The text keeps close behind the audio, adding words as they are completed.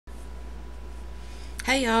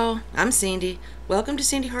Hey y'all, I'm Cindy. Welcome to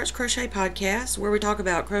Cindy Hart's Crochet Podcast, where we talk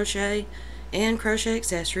about crochet and crochet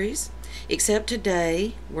accessories. Except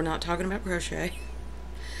today, we're not talking about crochet.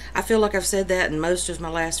 I feel like I've said that in most of my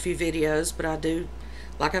last few videos, but I do,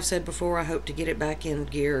 like I've said before, I hope to get it back in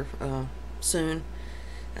gear soon.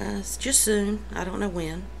 It's just soon. I don't know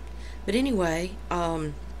when. But anyway,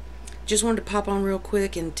 just wanted to pop on real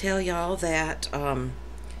quick and tell y'all that,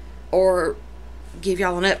 or give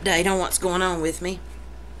y'all an update on what's going on with me.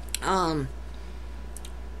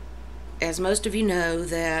 As most of you know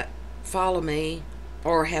that follow me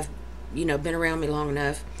or have, been around me long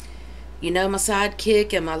enough, my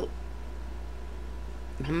sidekick and my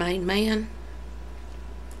main man,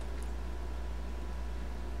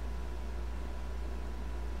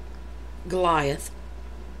 Goliath,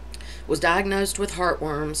 was diagnosed with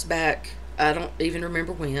heartworms back, I don't even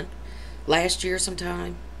remember when, last year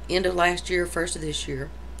sometime, end of last year, first of this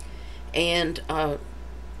year. And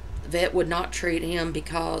vet would not treat him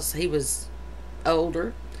because he was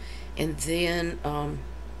older. And then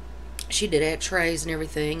she did x-rays and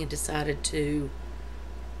everything and decided to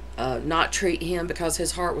not treat him because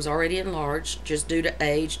his heart was already enlarged, just due to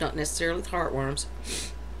age, not necessarily with heartworms.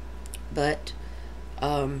 But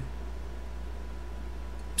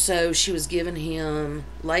so she was giving him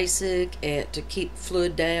LASIK to keep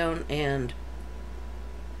fluid down and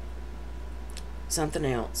something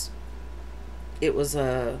else. It was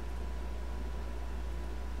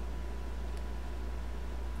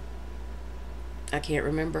I can't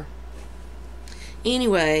remember.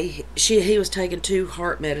 Anyway, he was taking 2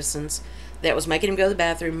 heart medicines that was making him go to the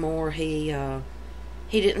bathroom more. He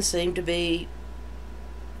didn't seem to be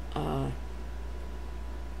any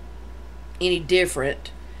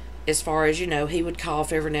different as far as, he would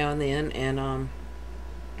cough every now and then and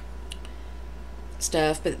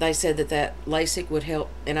stuff, but they said that LASIK would help.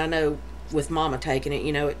 And I know with Mama taking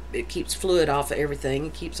it, it keeps fluid off of everything.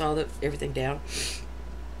 It keeps everything down.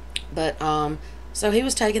 But so he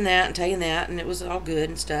was taking that, and it was all good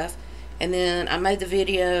and stuff. And then I made the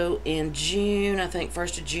video in June, I think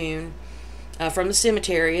 1st of June, from the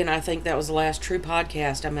cemetery, and I think that was the last true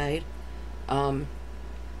podcast I made. And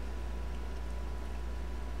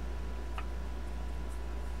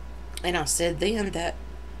I said then that,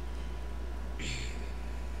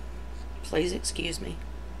 please excuse me,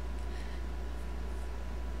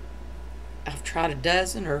 I've tried a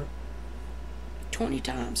dozen or 20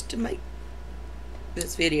 times to make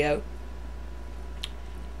this video,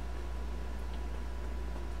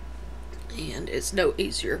 and it's no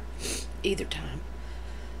easier either time.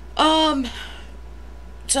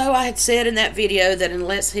 So I had said in that video that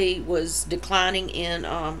unless he was declining in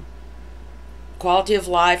quality of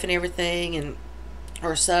life and everything,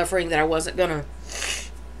 or suffering, that I wasn't gonna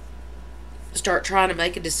start trying to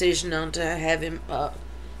make a decision on to have him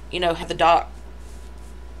have the doc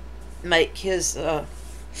make his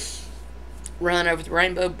run over the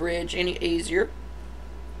Rainbow Bridge any easier.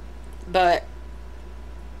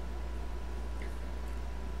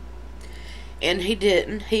 And he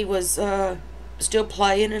didn't. He was still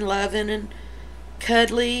playing and loving and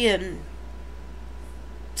cuddly and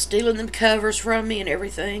stealing them covers from me and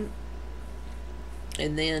everything.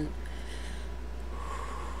 And then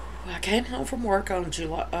I came home from work on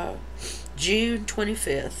June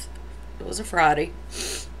 25th. It was a Friday,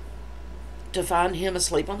 to find him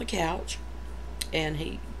asleep on the couch, and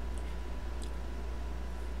he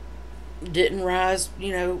didn't rise.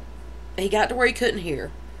 He got to where he couldn't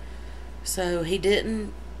hear, so he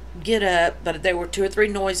didn't get up. But there were 2 or 3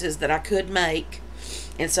 noises that I could make,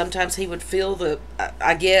 and sometimes he would feel the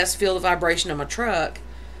vibration of my truck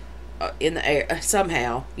in the air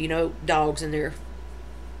somehow. Dogs and their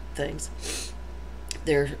things,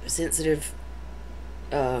 their sensitive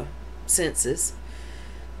senses.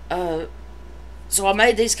 So I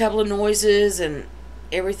made these couple of noises and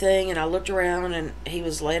everything, and I looked around, and he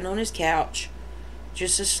was laying on his couch,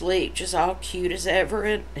 just asleep, just all cute as ever,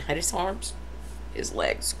 and had his arms, his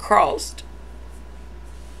legs crossed.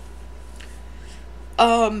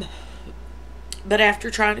 But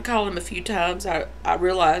after trying to call him a few times, I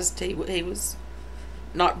realized he was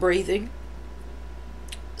not breathing.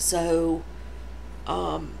 So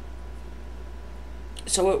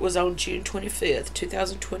it was on June 25th,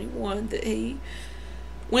 2021, that he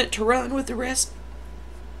went to run with the rest.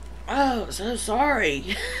 Oh, so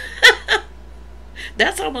sorry.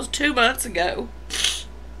 That's almost 2 months ago.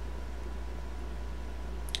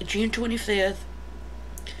 June 25th,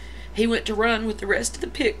 he went to run with the rest of the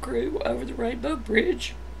pit crew over the Rainbow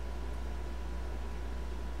Bridge.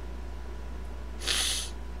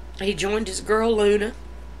 He joined his girl Luna.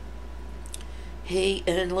 He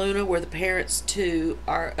and Luna were the parents to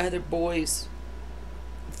our other boys,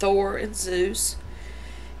 Thor and Zeus.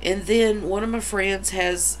 And then one of my friends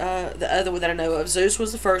has the other one that I know of. Zeus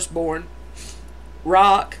was the firstborn.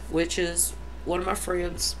 Rock, which is one of my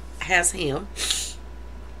friends, has him.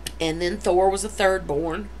 And then Thor was the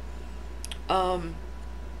thirdborn. And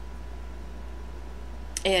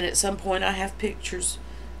at some point I have pictures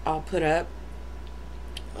I'll put up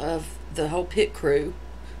of the whole pit crew.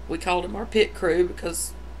 We called them our pit crew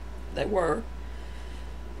because they were.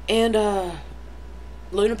 And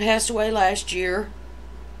Luna passed away last year.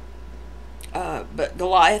 But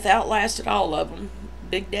Goliath outlasted all of them.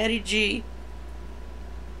 Big Daddy G.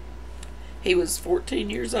 He was 14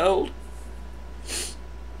 years old.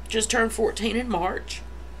 Just turned 14 in March.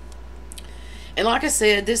 And like I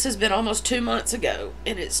said, this has been almost 2 months ago.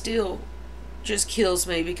 And it still just kills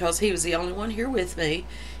me because he was the only one here with me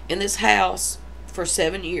in this house for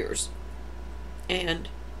 7 years. And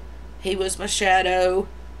he was my shadow.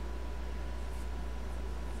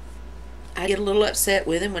 I get a little upset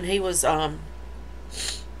with him when he was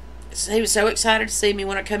so excited to see me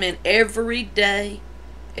when I come in every day.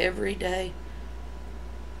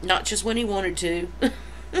 Not just when he wanted to.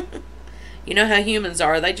 You know how humans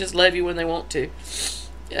are. They just love you when they want to.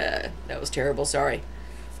 That was terrible, sorry.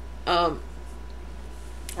 Or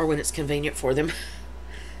when it's convenient for them.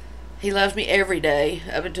 He loved me every day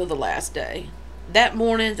up until the last day. That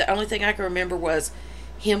morning, the only thing I can remember was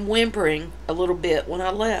him whimpering a little bit when I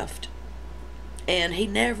left. And he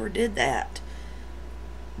never did that.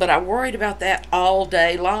 But I worried about that all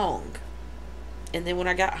day long. And then when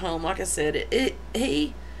I got home, like I said,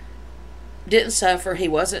 he didn't suffer. He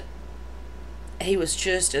was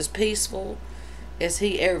just as peaceful as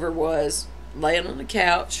he ever was, laying on the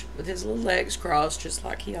couch with his little legs crossed, just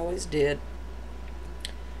like he always did.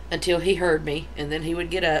 Until he heard me, and then he would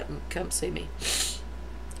get up and come see me.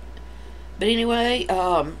 But anyway,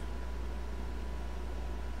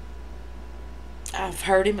 I've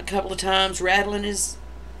heard him a couple of times rattling his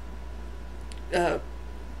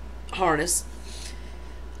harness.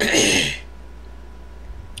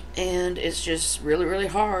 And it's just really, really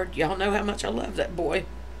hard. Y'all know how much I love that boy.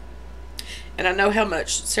 And I know how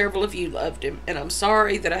much several of you loved him. And I'm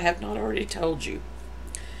sorry that I have not already told you.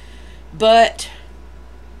 But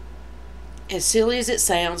as silly as it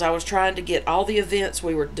sounds, I was trying to get all the events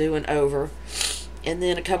we were doing over. And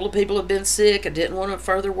then a couple of people have been sick. I didn't want to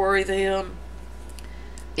further worry them.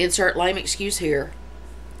 Insert lame excuse here.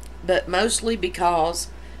 But mostly because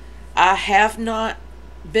I have not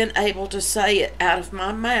been able to say it out of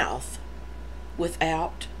my mouth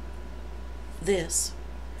without this.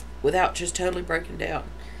 Without just totally breaking down.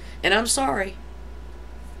 And I'm sorry.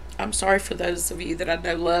 I'm sorry for those of you that I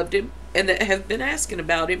know loved him and that have been asking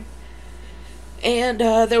about him. And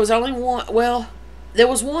there was only one, well, there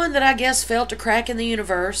was one that I guess felt a crack in the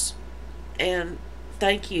universe. And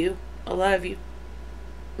thank you. I love you.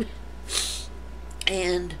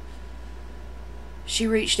 And she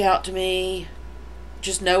reached out to me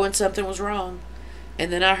just knowing something was wrong.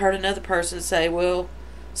 And then I heard another person say, well,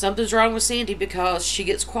 something's wrong with Sandy because she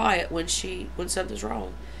gets quiet when something's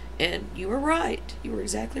wrong. And you were right. You were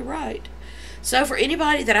exactly right. So for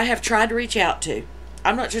anybody that I have tried to reach out to,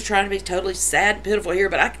 I'm not just trying to be totally sad and pitiful here,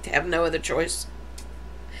 but I have no other choice.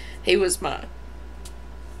 He was my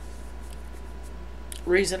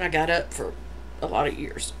reason I got up for a lot of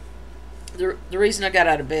years. The reason I got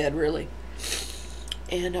out of bed, really.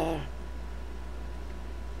 And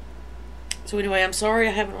so anyway, I'm sorry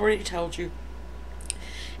I haven't already told you.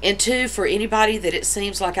 And two, for anybody that it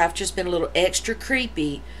seems like I've just been a little extra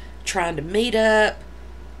creepy trying to meet up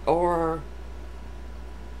or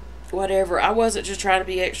whatever. I wasn't just trying to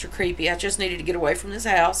be extra creepy. I just needed to get away from this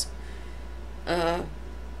house.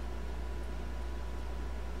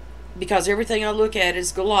 Because everything I look at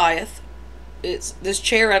is Goliath. It's this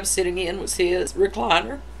chair I'm sitting in was his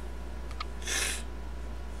recliner.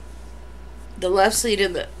 The left seat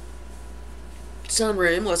in the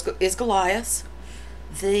sunroom is Goliath's.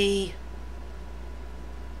 The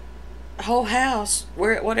whole house,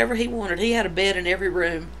 whatever he wanted, he had a bed in every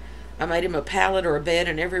room. I made him a pallet or a bed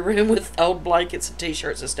in every room with old blankets and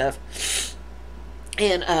t-shirts and stuff.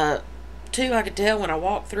 And two, I could tell when I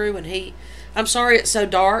walked through, and I'm sorry it's so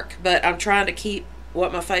dark, but I'm trying to keep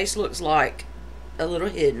what my face looks like a little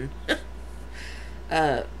hidden.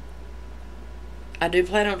 I do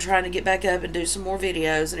plan on trying to get back up and do some more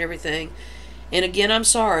videos and everything. And again, I'm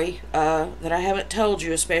sorry that I haven't told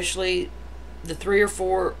you, especially the 3 or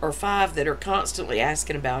 4 or 5 that are constantly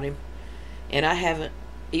asking about him. And I haven't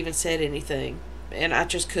even said anything. And I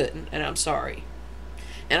just couldn't. And I'm sorry.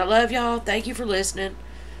 And I love y'all. Thank you for listening.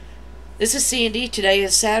 This is Sandy. Today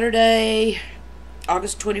is Saturday,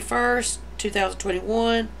 August 21st,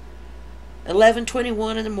 2021,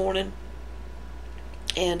 11:21 in the morning.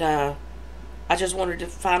 And I just wanted to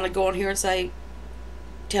finally go on here and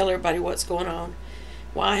tell everybody what's going on.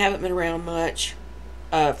 Why I haven't been around much.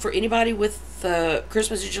 For anybody with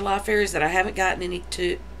Christmas and July fairies that I haven't gotten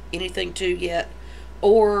anything to yet,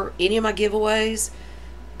 or any of my giveaways,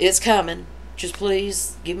 it's coming. Just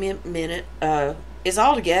please give me a minute. It's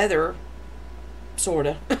all together,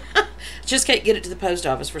 sorta. Just can't get it to the post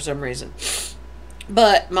office for some reason.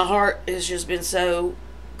 But my heart has just been so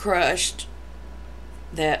crushed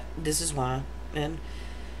that this is why. And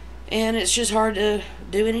it's just hard to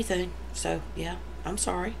do anything. So yeah, I'm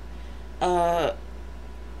sorry. I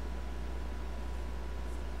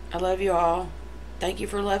love you all. Thank you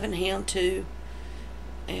for loving him too.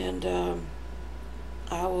 And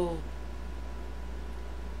I will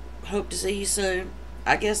hope to see you soon.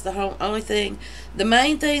 I guess the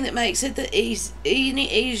main thing that makes it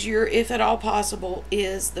any easier, if at all possible,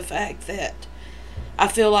 is the fact that I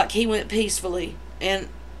feel like he went peacefully and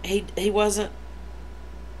he wasn't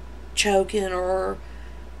choking or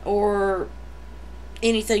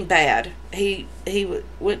anything bad. He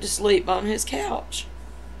went to sleep on his couch.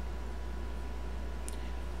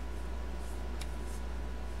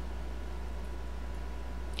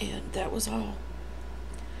 And that was all.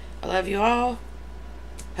 I love you all.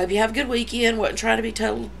 Hope you have a good weekend. Wasn't trying to be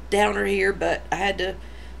total downer here, but I had to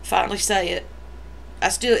finally say it.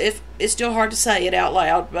 It's still hard to say it out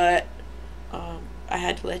loud, but I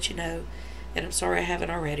had to let you know. And I'm sorry I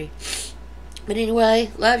haven't already. But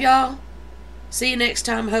anyway, love y'all. See you next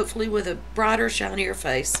time, hopefully with a brighter, shinier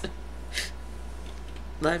face.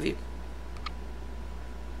 Love you.